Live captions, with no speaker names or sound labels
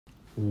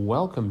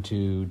Welcome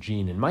to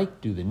Gene and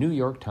Mike do the New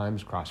York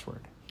Times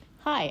crossword.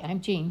 Hi,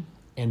 I'm Jean.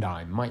 And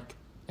I'm Mike.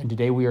 And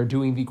today we are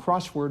doing the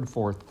crossword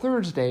for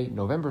Thursday,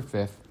 November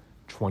 5th,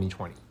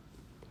 2020.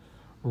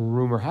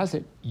 Rumor has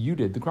it you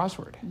did the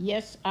crossword.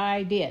 Yes,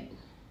 I did.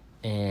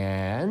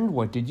 And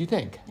what did you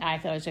think? I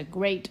thought it was a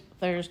great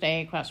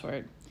Thursday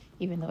crossword,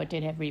 even though it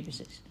did have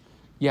rebuses.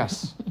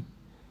 Yes.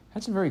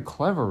 That's a very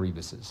clever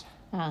rebuses.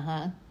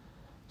 Uh-huh.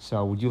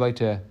 So would you like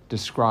to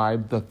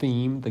describe the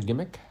theme, the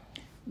gimmick?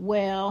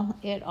 Well,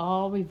 it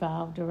all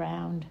revolved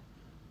around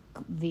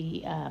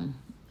the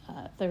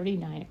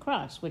 39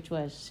 across, which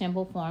was a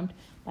symbol formed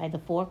by the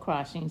four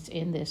crossings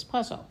in this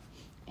puzzle.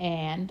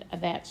 And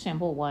that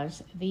symbol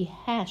was the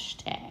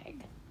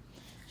hashtag.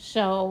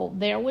 So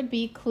there would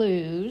be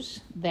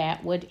clues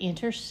that would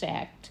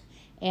intersect,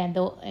 and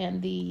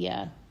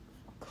the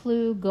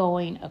clue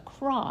going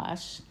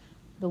across,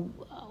 the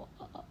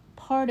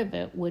part of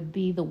it would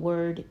be the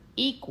word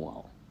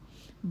equal.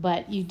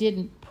 But you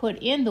didn't put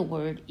in the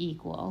word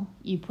equal,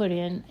 you put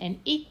in an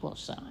equal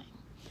sign.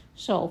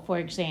 So, for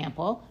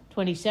example,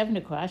 27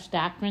 across,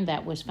 doctrine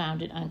that was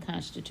founded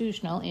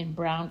unconstitutional in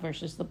Brown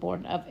versus the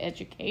Board of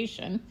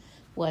Education,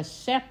 was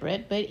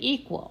separate but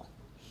equal.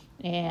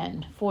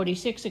 And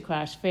 46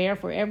 across, fair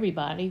for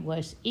everybody,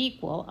 was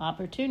equal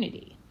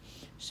opportunity.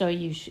 So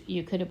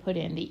you could have put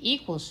in the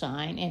equal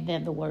sign and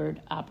then the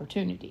word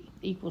opportunity.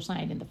 Equal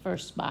sign in the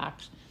first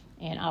box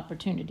and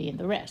opportunity in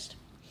the rest.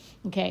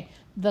 Okay,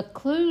 the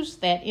clues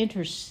that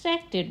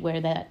intersected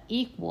where that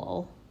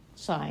equal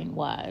sign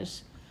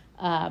was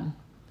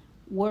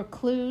were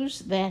clues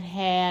that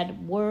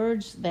had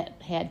words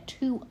that had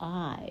two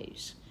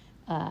I's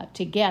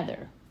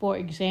together. For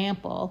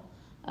example,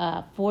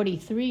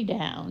 43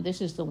 down, this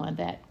is the one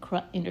that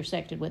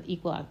intersected with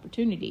equal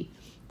opportunity.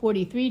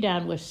 43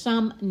 down was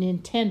some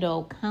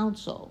Nintendo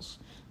consoles.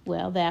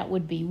 Well, that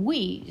would be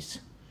Wii's.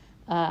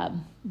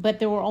 But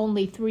there were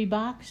only 3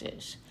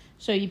 boxes.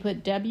 So you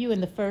put W in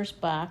the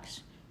first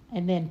box,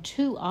 and then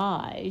 2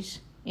 I's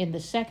in the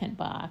second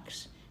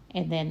box,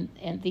 and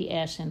the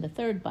S in the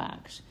third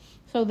box.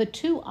 So the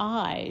 2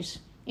 I's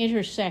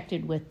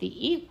intersected with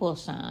the equal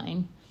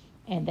sign,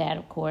 and that,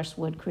 of course,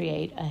 would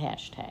create a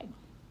hashtag.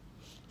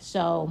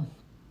 So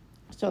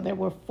there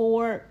were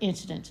 4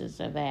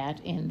 instances of that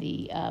in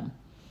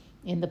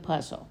the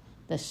puzzle.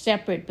 The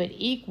separate but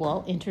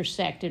equal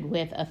intersected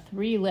with a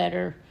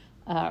 3-letter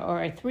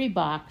or a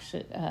 3-box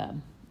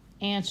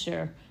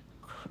answer.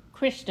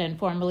 Kristen,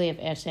 formerly of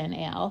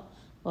SNL.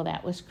 Well,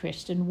 that was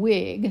Kristen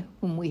Wiig,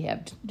 whom we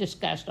have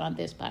discussed on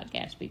this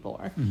podcast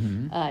before.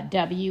 Mm-hmm.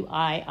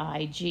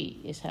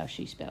 W-I-I-G is how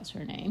she spells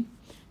her name.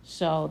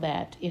 So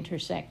that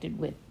intersected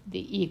with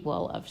the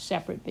equal of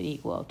separate but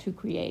equal to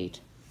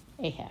create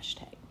a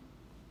hashtag.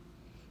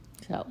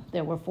 So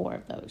there were 4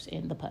 of those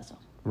in the puzzle.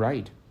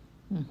 Right.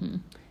 Mm-hmm.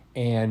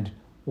 And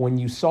when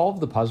you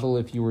solved the puzzle,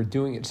 if you were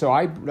doing it... So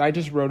I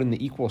just wrote in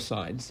the equal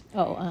signs.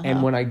 Oh, uh-huh.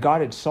 And when I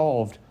got it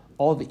solved,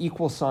 all the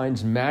equal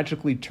signs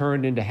magically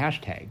turned into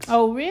hashtags.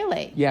 Oh,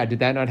 really? Yeah, did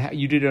that not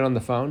you did it on the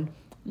phone?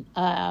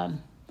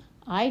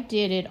 I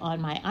did it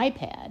on my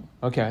iPad.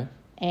 Okay.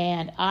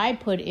 And I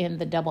put in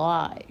the double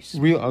I's.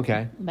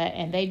 Okay.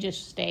 And they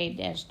just stayed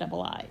as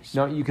double I's.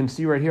 No, you can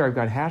see right here I've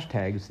got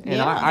hashtags. And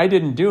yeah. I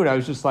didn't do it. I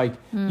was just like,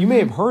 You may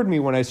have heard me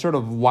when I sort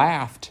of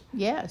laughed.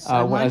 Yes,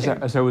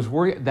 as I was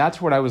worried. That's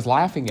what I was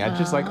laughing at.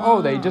 Just like,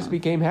 they just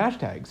became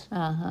hashtags.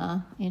 Uh-huh.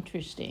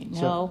 Interesting.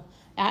 So,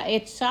 no,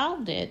 it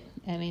solved it.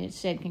 I mean, it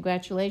said,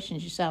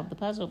 congratulations, you solved the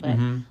puzzle. But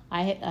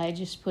I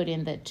just put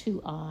in the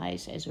 2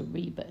 I's as a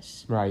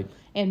rebus. Right.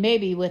 And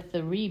maybe with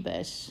the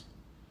rebus,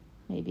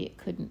 maybe it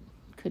couldn't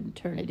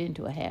turn it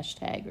into a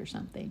hashtag or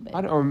something.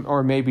 But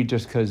or maybe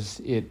just because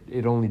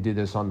it only did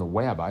this on the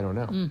web. I don't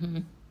know. Mm-hmm.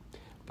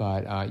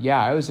 But,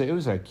 it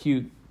was a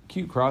cute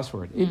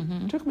crossword.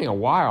 It took me a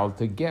while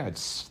to get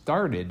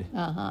started.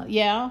 Uh-huh.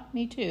 Yeah,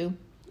 me too.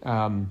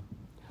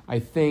 I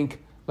think,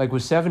 like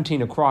with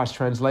 17 across,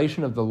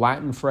 translation of the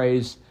Latin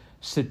phrase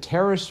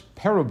ceteris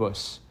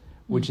paribus,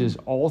 which is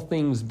all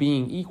things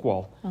being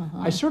equal.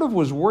 I sort of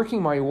was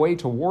working my way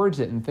towards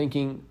it and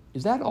thinking,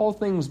 is that all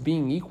things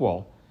being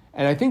equal?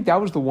 And I think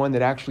that was the one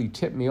that actually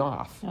tipped me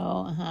off.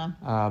 Oh,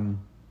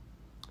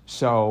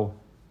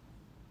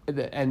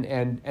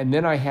 and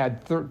then I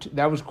had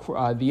that was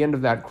the end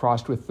of that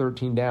crossed with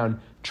 13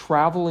 down,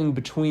 traveling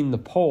between the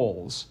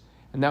poles,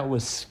 and that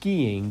was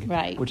skiing,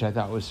 right? Which I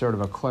thought was sort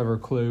of a clever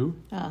clue.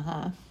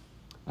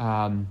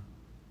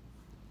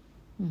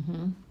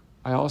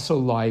 I also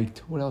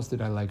liked, what else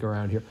did I like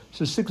around here?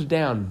 So 6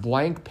 down,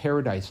 Blank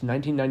Paradise,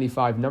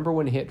 1995, number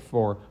 1 hit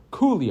for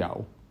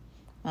Coolio.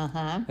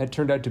 That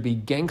turned out to be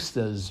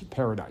Gangsta's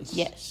Paradise.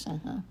 Yes.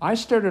 I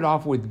started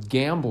off with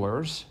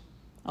Gamblers.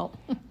 Oh.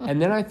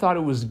 And then I thought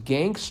it was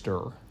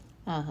Gangster.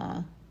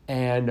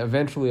 And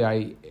eventually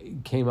I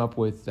came up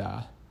with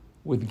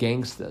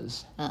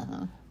Gangstas.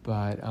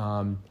 But,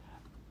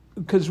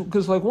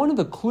 because like one of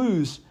the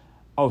clues,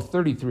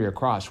 33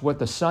 across, what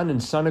the Sun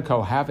and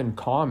Sunico have in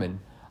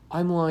common,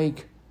 I'm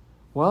like,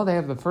 well, they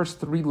have the first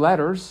 3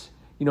 letters,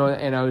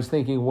 and I was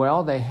thinking,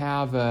 well, they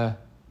have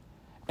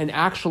And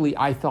actually,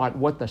 I thought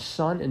what the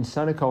Sun and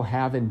Sunoco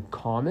have in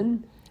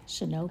common,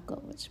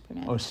 Sunoco, it's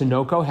pronounced. or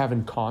Sunoco have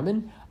in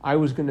common, I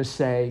was going to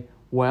say,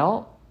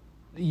 well,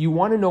 you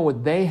want to know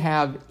what they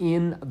have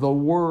in the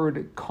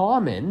word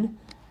common,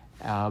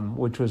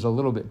 which was a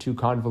little bit too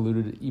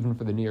convoluted even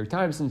for the New York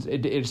Times.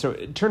 So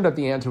it turned out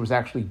the answer was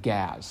actually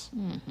gas.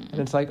 Mm-hmm. And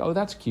it's like, oh,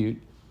 that's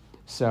cute.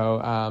 So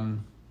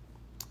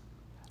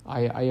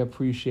I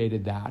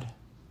appreciated that.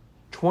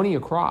 20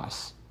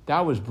 across.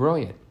 That was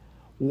brilliant.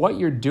 What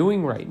you're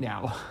doing right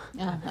now.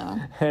 Uh-huh.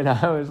 And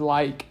I was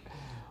like,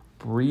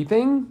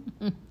 breathing,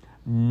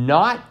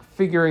 not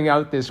figuring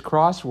out this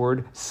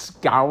crossword,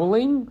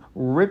 scowling,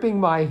 ripping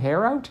my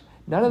hair out.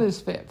 None of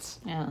this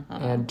fits. Uh-huh.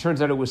 And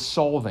turns out it was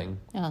solving,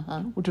 Uh-huh.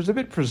 which was a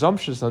bit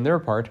presumptuous on their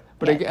part.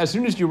 But Yeah. as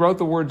soon as you wrote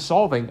the word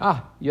solving,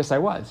 yes, I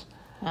was.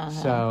 Uh-huh.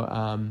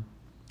 So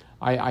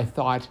I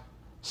thought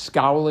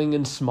scowling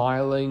and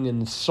smiling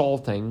and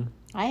salting.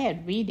 I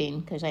had reading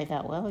because I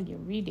thought, well, you're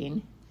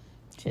reading.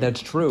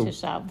 That's true. To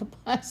solve the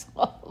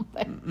puzzle,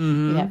 but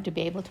you have to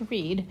be able to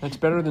read. That's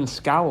better than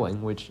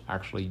scowling, which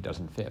actually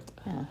doesn't fit.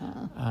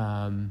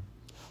 Uh-huh.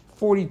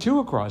 42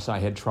 across I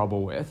had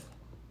trouble with.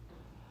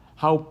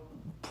 How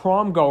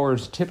prom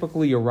goers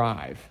typically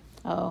arrive.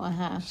 Oh,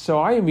 uh-huh. So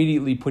I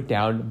immediately put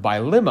down by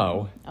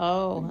limo.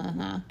 Oh,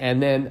 uh-huh.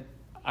 And then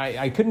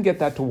I couldn't get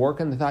that to work,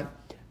 and I thought,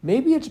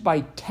 maybe it's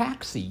by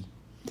taxi.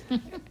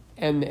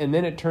 and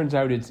then it turns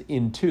out it's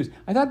in twos.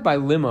 I thought by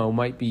limo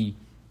might be,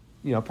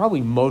 probably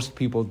most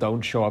people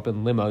don't show up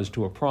in limos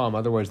to a prom,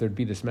 otherwise there'd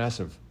be this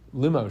massive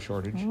limo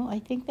shortage. Well, I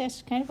think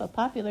that's kind of a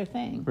popular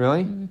thing.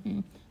 Really? Mm-hmm.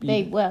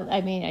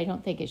 I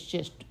don't think it's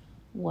just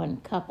one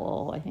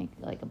couple. I think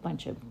like a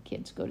bunch of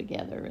kids go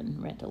together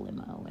and rent a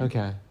limo.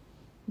 Okay.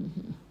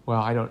 Mm-hmm.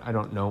 Well, I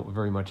don't know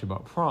very much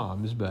about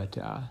proms, but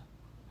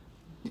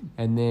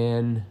and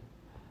then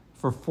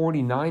for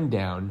 49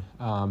 down,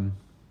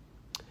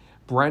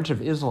 branch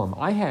of Islam.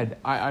 I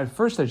at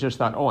first I just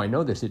thought, oh, I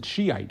know this. It's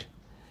Shiite,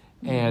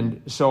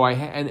 and so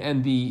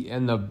the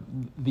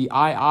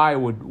II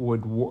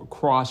would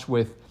cross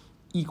with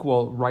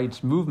equal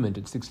rights movement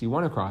at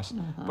 61 across,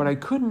 but I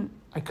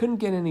couldn't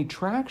get any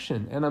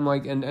traction, and I'm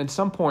like, and at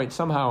some point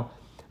somehow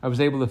I was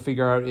able to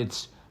figure out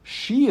it's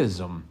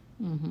Shiism,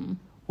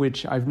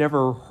 which I've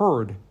never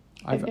heard.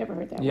 I've never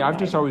heard that. Yeah, word I've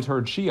just either. always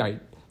heard Shiite.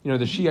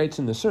 The Shiites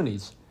and the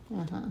Sunnis.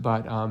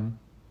 But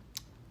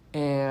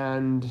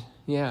and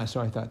yeah,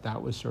 so I thought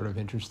that was sort of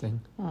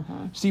interesting.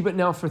 See, but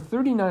now for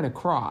 39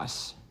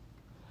 across,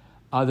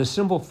 the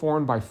symbol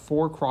formed by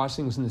 4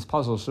 crossings in this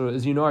puzzle. So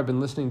as you know, I've been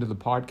listening to the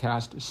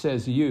podcast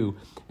Says You,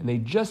 and they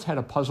just had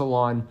a puzzle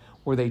on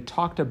where they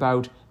talked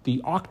about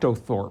the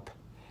octothorpe.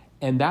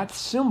 And that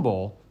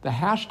symbol, the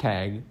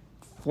hashtag,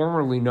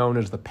 formerly known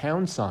as the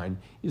pound sign,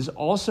 is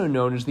also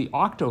known as the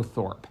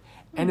octothorpe.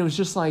 And it was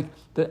just like,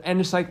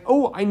 it's like,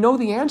 oh, I know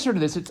the answer to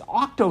this. It's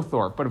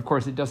octothorpe. But of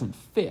course it doesn't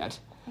fit.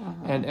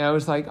 And I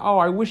was like, oh,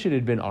 I wish it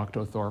had been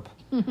octothorpe.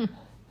 But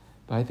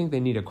I think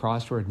they need a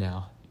crossword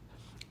now.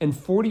 And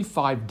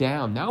 45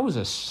 down, that was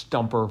a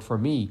stumper for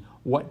me.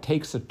 What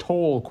takes a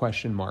toll, ?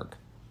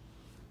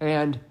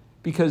 And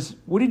because,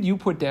 what did you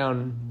put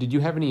down? Did you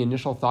have any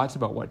initial thoughts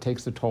about what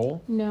takes the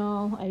toll?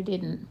 No, I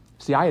didn't.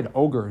 See, I had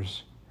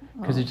ogres.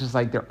 Because it's just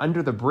like they're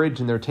under the bridge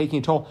and they're taking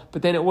a toll.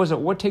 But then it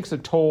wasn't what takes a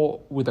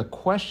toll with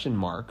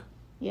a ?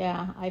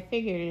 Yeah, I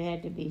figured it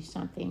had to be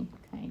something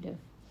kind of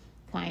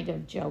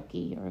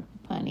jokey or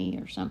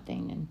punny or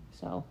something, and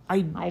so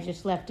I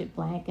just left it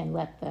blank and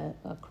let the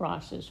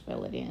crosses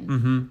fill it in.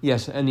 Mm-hmm.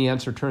 Yes, and the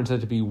answer turns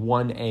out to be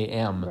 1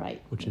 a.m.,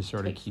 Right. which is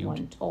sort of cute.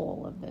 One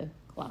toll of the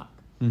clock.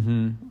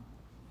 Mm-hmm.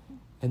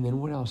 And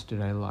then what else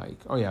did I like?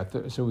 Oh, yeah,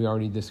 so we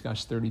already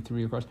discussed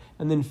 33 across.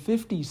 And then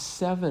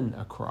 57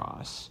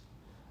 across.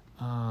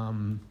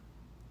 Somehow,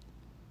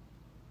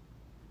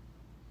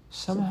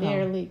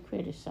 severely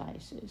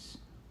criticizes.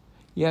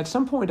 Yeah, at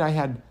some point I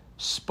had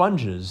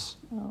sponges,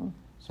 Oh,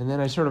 and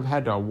then I sort of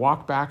had to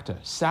walk back to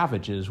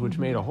savages, which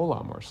made a whole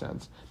lot more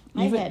sense.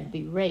 I had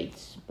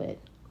berates, but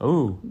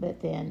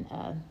then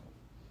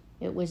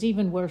it was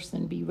even worse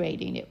than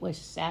berating. It was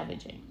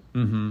savaging.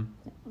 Mm-hmm.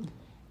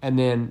 And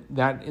then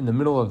that in the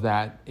middle of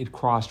that, it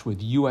crossed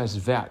with U.S.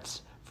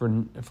 vets for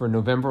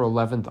November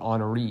 11th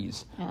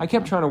honorees. I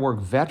kept trying to work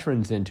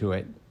veterans into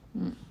it.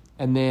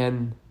 And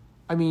then,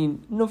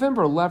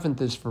 November 11th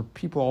is for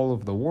people all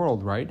over the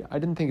world, right? I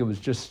didn't think it was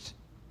just,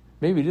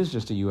 maybe it is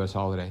just a U.S.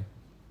 holiday.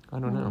 I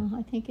don't know.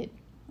 I think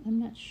I'm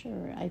not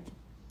sure.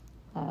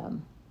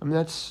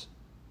 That's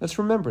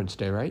Remembrance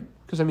Day, right?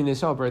 Because, they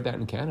celebrate that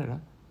in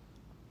Canada.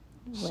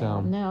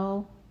 Well,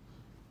 no.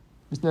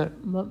 Isn't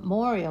that...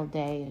 Memorial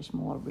Day is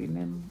more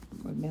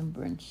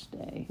Remembrance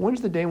Day.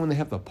 When's the day when they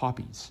have the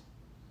poppies?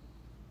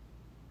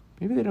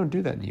 Maybe they don't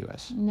do that in the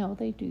U.S. No,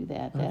 they do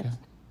that. Okay.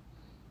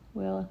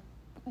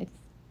 I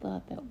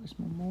thought that was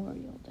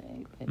Memorial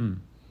Day, but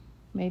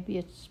maybe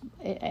it's...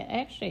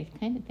 I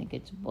kind of think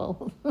it's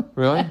both.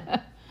 Really?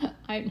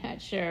 I'm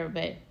not sure,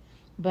 but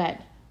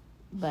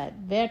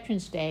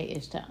Veterans Day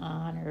is to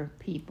honor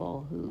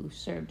people who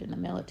served in the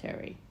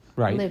military,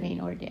 Right. living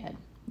or dead.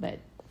 But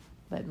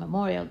but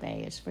Memorial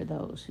Day is for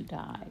those who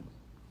died.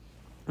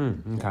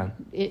 Okay.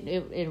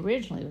 It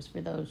originally was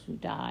for those who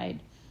died,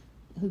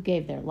 who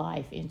gave their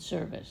life in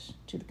service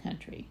to the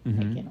country,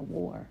 like in a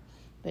war.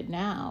 But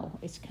now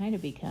it's kind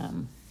of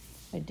become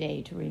a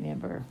day to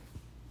remember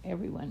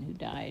everyone who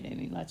died. I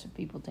mean, lots of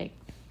people take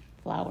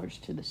flowers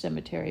to the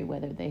cemetery,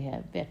 whether they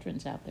have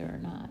veterans out there or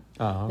not.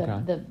 Oh,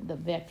 okay. The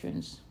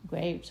veterans'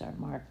 graves are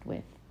marked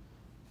with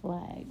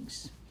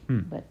flags,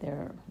 but there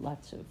are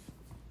lots of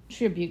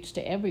tributes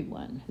to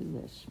everyone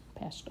who has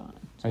passed on.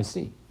 I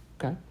see.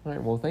 Okay. All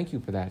right. Well, thank you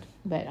for that.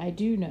 But I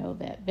do know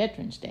that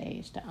Veterans Day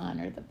is to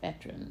honor the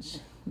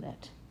veterans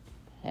that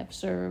have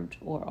served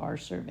or are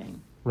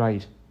serving.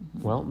 Right.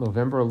 Well,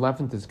 November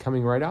 11th is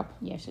coming right up.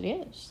 Yes, it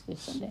is,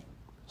 this Sunday.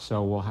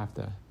 So we'll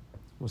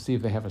see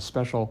if they have a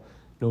special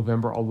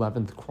November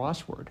 11th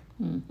crossword.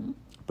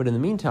 But in the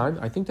meantime,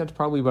 I think that's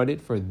probably about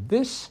it for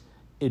this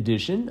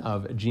edition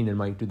of Gene and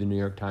Mike do the New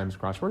York Times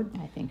crossword.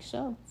 I think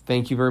so.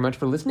 Thank you very much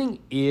for listening.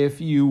 If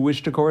you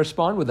wish to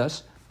correspond with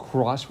us,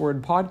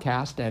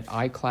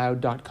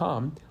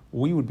 crosswordpodcast@icloud.com.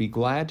 We would be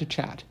glad to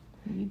chat.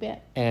 You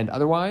bet. And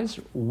otherwise,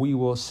 we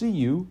will see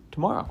you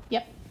tomorrow.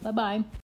 Yep. Bye-bye.